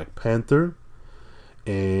played Black Panther.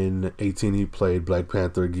 In 18, he played Black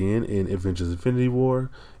Panther again in Avengers Infinity War.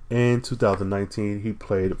 And 2019, he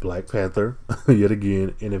played Black Panther yet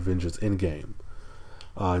again in Avengers Endgame.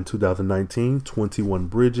 In 2019, 21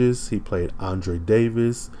 Bridges, he played Andre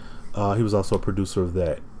Davis. He was also a producer of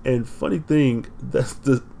that. And funny thing,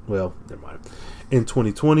 never mind. In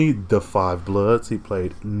 2020, The Five Bloods, he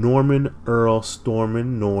played Norman Earl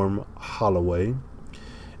Stormin, Norm Holloway.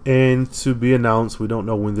 And to be announced, we don't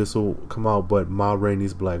know when this will come out, but Ma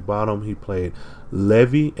Rainey's Black Bottom, he played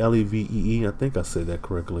Levee, Levee. I think I said that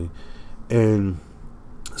correctly. And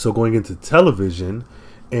so going into television,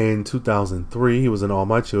 in 2003, he was in All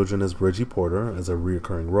My Children as Reggie Porter, as a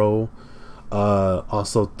reoccurring role.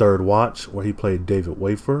 Also Third Watch, where he played David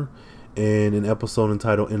Wafer, in an episode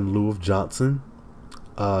entitled In Lieu of Johnson.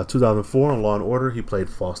 2004, on Law & Order, he played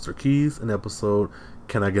Foster Keys, an episode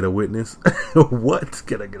Can I Get a Witness? What?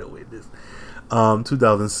 Can I Get a Witness?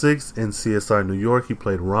 2006, in CSI New York, he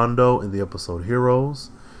played Rondo in the episode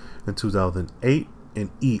Heroes. In 2008,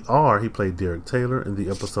 in ER, he played Derek Taylor in the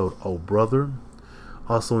episode Oh Brother.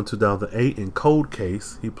 Also in 2008, in Cold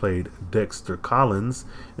Case, he played Dexter Collins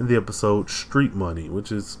in the episode Street Money,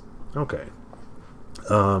 which is okay.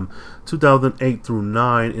 2008 through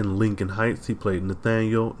 9, in Lincoln Heights, he played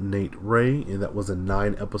Nathaniel Nate Ray, and that was in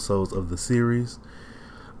 9 episodes of the series.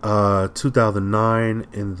 2009,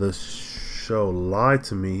 in the show Lie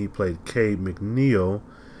to Me, he played Kay McNeil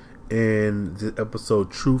in the episode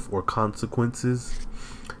Truth or Consequences.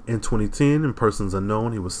 In 2010, in Persons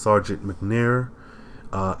Unknown, he was Sergeant McNair,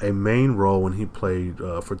 a main role when he played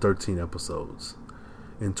for 13 episodes.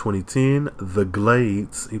 In 2010, The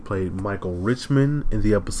Glades, he played Michael Richmond in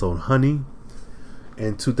the episode Honey.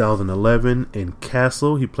 In 2011, in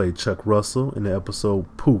Castle, he played Chuck Russell in the episode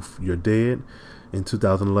Poof, You're Dead. In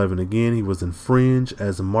 2011 again, he was in Fringe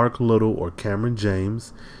as Mark Little or Cameron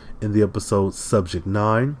James in the episode Subject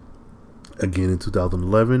 9. Again in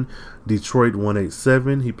 2011, Detroit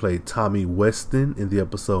 187, he played Tommy Weston in the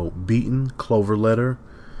episode Beaten, Clover Letter.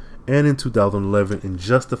 And in 2011, in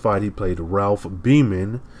Justified, he played Ralph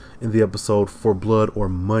Beeman in the episode For Blood or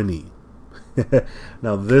Money.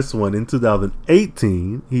 Now this one, in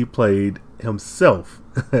 2018, he played himself.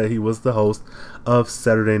 He was the host of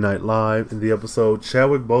Saturday Night Live in the episode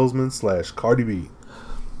Chadwick Boseman / Cardi B.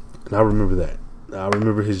 And I remember that. I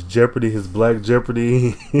remember his Jeopardy, his Black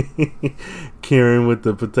Jeopardy, Karen with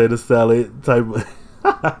the potato salad type.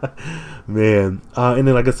 Man. And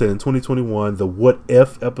then, like I said, in 2021, the What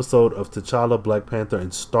If episode of T'Challa, Black Panther,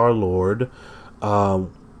 and Star-Lord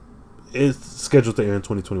is scheduled to air in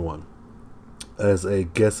 2021 as a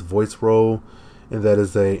guest voice role. And that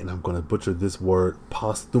is and I'm going to butcher this word,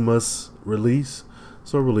 posthumous release.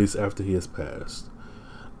 So a release after he has passed.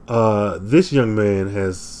 This young man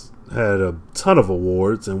has had a ton of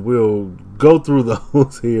awards, and we'll go through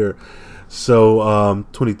those here. So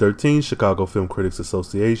 2013 Chicago Film Critics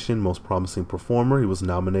Association Most Promising Performer, he was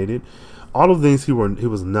nominated. All of these he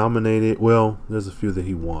was nominated. Well, there's a few that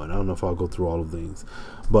he won. I don't know if I'll go through all of these.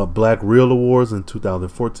 But Black Reel Awards in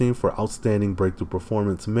 2014 for Outstanding Breakthrough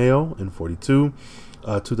Performance Male in 42.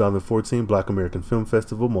 2014 Black American Film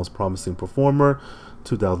Festival Most Promising Performer.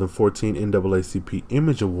 2014 NAACP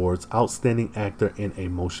Image Awards Outstanding Actor in a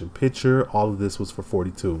Motion Picture. All of this was for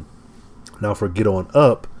 42. Now for Get On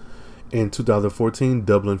Up, in 2014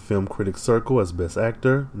 Dublin Film Critics Circle as Best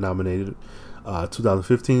Actor, nominated.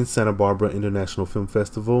 2015 Santa Barbara International Film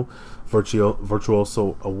Festival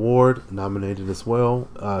Virtuoso Award, nominated as well.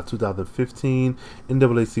 2015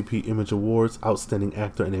 NAACP Image Awards Outstanding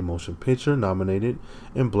Actor in a Motion Picture, nominated.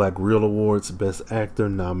 And Black Reel Awards Best Actor,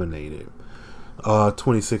 nominated.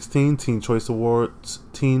 2016 Teen Choice Awards,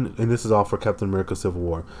 and this is all for Captain America Civil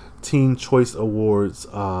War. Teen Choice Awards,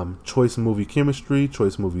 Choice Movie Chemistry,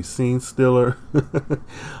 Choice Movie Scene Stiller,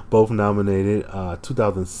 both nominated.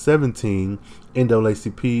 2017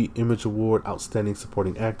 NAACP Image Award Outstanding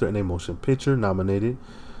Supporting Actor in a Motion Picture, nominated.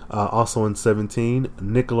 Also in 17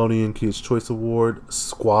 Nickelodeon Kids Choice Award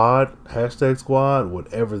Squad, #Squad,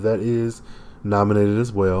 whatever that is, nominated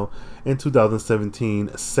as well. In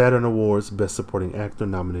 2017 Saturn Awards Best Supporting Actor,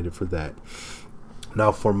 nominated for that.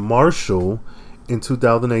 Now for Marshall, in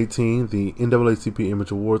 2018 the NAACP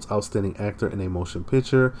Image Awards Outstanding Actor in a Motion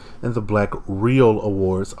Picture and the Black Reel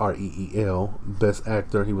Awards REEL Best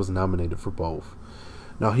Actor, he was nominated for both.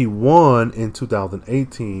 Now, he won in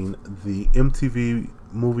 2018 the MTV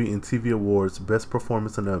Movie and TV Awards Best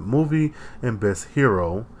Performance in a Movie and Best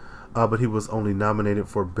Hero, but he was only nominated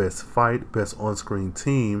for Best Fight, Best On-Screen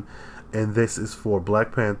Team, and this is for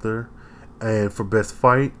Black Panther. And for Best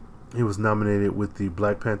Fight, he was nominated with the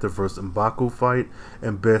Black Panther vs. M'Baku fight,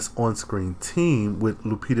 and Best On-Screen Team with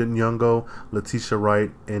Lupita Nyong'o, Letitia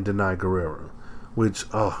Wright, and Denai Guerrero. Which,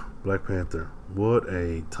 Black Panther, what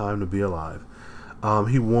a time to be alive.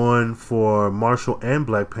 He won for Marshall and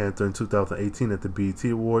Black Panther in 2018 at the BET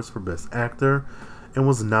Awards for Best Actor, and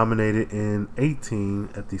was nominated in 2018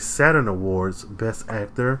 at the Saturn Awards Best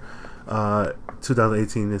Actor.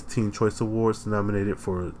 2018 is Teen Choice Awards, nominated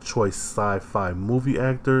for Choice Sci-Fi Movie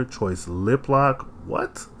Actor, Choice Lip Lock,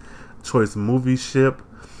 Choice Movie Ship,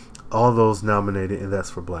 all those nominated, and that's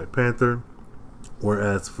for Black Panther.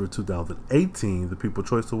 Whereas for 2018, the People's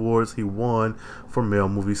Choice Awards, he won for Male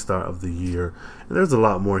Movie Star of the Year. And there's a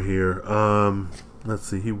lot more here. Let's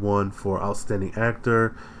see, he won for Outstanding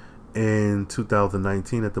Actor in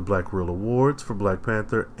 2019 at the Black Reel Awards for Black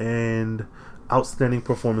Panther, and Outstanding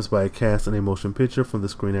Performance by a Cast in a Motion Picture from the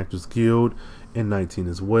Screen Actors Guild in 19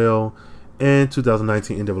 as well. And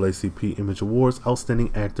 2019 NAACP Image Awards,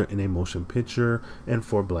 Outstanding Actor in a Motion Picture, and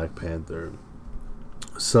for Black Panther.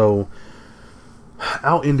 So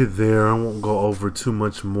I'll end it there. I won't go over too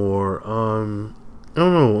much more. I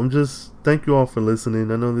don't know. Thank you all for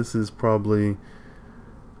listening. I know this is probably,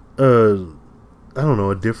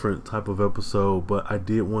 a different type of episode, but I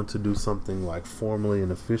did want to do something like formally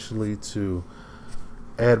and officially to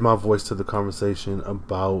add my voice to the conversation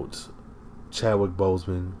about Chadwick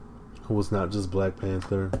Boseman, who was not just Black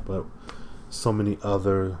Panther, but so many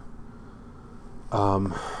other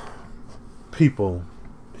people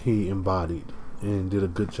he embodied and did a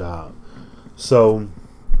good job. So,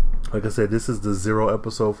 like I said, this is the 0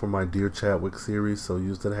 episode for my Dear Chadwick series, so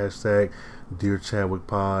use the hashtag Dear Chadwick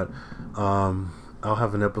Pod. I'll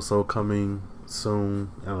have an episode coming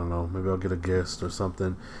soon. I don't know, maybe I'll get a guest or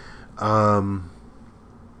something.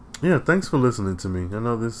 Thanks for listening to me. I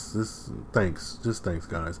know thanks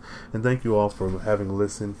guys, and thank you all for having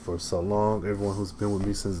listened for so long. Everyone who's been with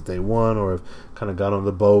me since day one, or have kind of got on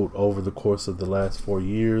the boat over the course of the last 4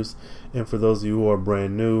 years, and for those of you who are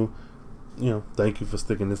brand new, thank you for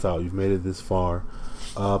sticking this out. You've made it this far.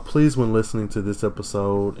 Please, when listening to this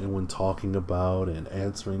episode and when talking about and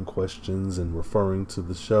answering questions and referring to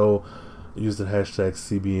the show, use the hashtag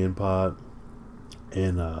CBNPod,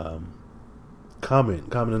 and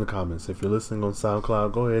comment in the comments. If you're listening on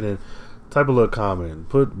SoundCloud, go ahead and type a little comment.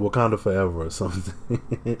 Put Wakanda Forever or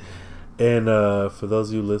something. And for those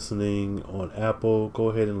of you listening on Apple, go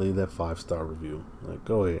ahead and leave that 5-star review.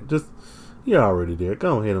 Go ahead. You're already there.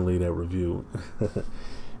 Go ahead and leave that review.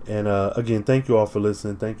 And again, thank you all for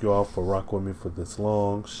listening. Thank you all for rocking with me for this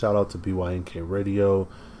long. Shout out to BYNK Radio.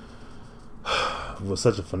 It was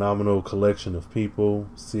such a phenomenal collection of people.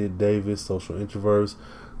 Sid Davis, Social Introverts,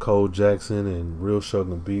 Cole Jackson, and Real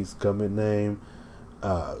Shogun Beats, Government Name.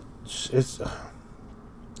 It's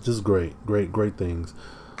just great things.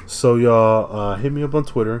 So y'all, hit me up on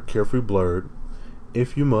Twitter, Carefree Blurred.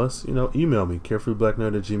 If you must, email me,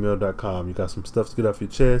 carefreeblacknerd@gmail.com. You got some stuff to get off your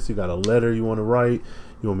chest. You got a letter you want to write.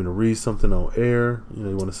 You want me to read something on air.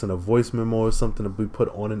 You want to send a voice memo or something to be put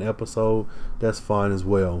on an episode. That's fine as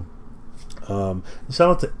well. Shout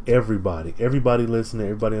out to everybody listening,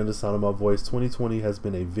 everybody on the sound of my voice. 2020 has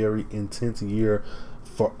been a very intense year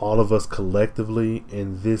for all of us collectively,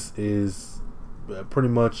 and this is pretty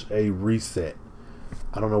much a reset.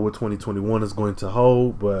 I don't know what 2021 is going to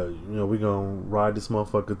hold, but we're gonna ride this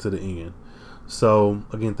motherfucker to the end. So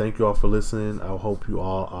again, thank you all for listening. I hope you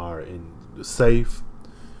all are safe.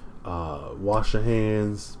 Wash your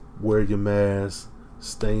hands, wear your mask,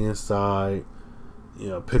 stay inside.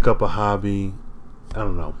 Pick up a hobby. I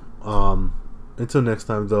don't know. Until next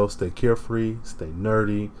time, though, stay carefree, stay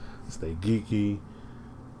nerdy, stay geeky.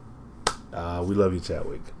 We love you,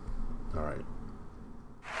 Chadwick. All right.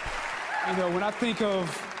 When I think of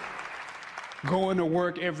going to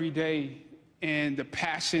work every day and the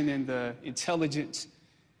passion and the intelligence,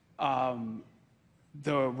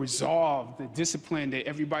 the resolve, the discipline that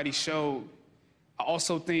everybody showed, I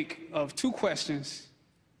also think of 2 questions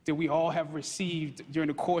that we all have received during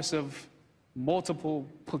the course of multiple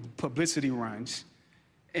publicity runs.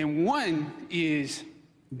 And one is,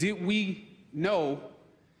 did we know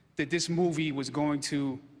that this movie was going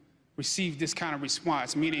to receive this kind of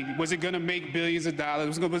response? Meaning, was it going to make billions of dollars?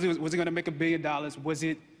 Was it going to make $1 billion? Was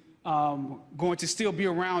it going to still be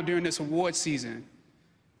around during this award season?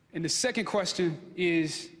 And the second question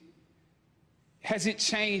is, has it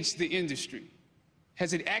changed the industry?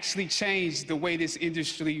 has it actually changed the way this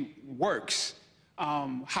industry works,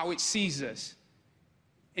 how it sees us?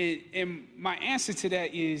 And my answer to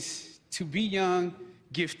that is to be young,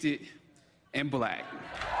 gifted, and black.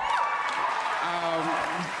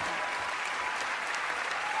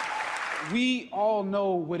 We all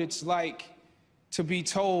know what it's like to be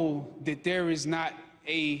told that there is not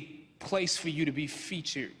a place for you to be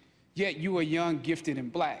featured, yet you are young, gifted,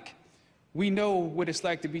 and black. We know what it's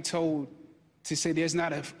like to be told to say there's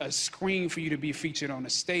not a screen for you to be featured on, a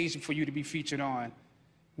stage for you to be featured on.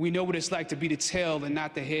 We know what it's like to be the tail and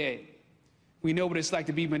not the head. We know what it's like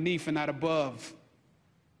to be beneath and not above.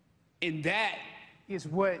 And that is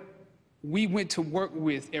what we went to work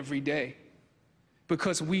with every day,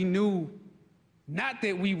 because we knew not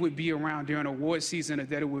that we would be around during award season or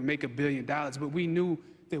that it would make $1 billion, but we knew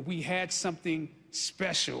that we had something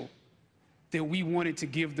special that we wanted to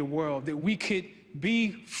give the world, that we could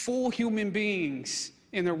be full human beings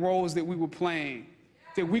in the roles that we were playing,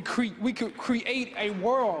 that we could create a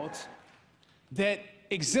world that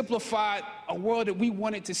exemplified a world that we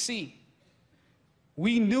wanted to see.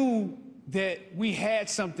 We knew that we had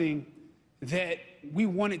something that we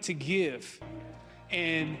wanted to give.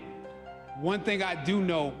 And one thing I do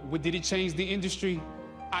know, did it change the industry?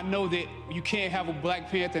 I know that you can't have a Black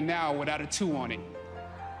Panther now without a 2 on it.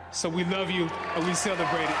 So we love you and we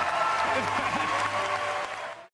celebrate it.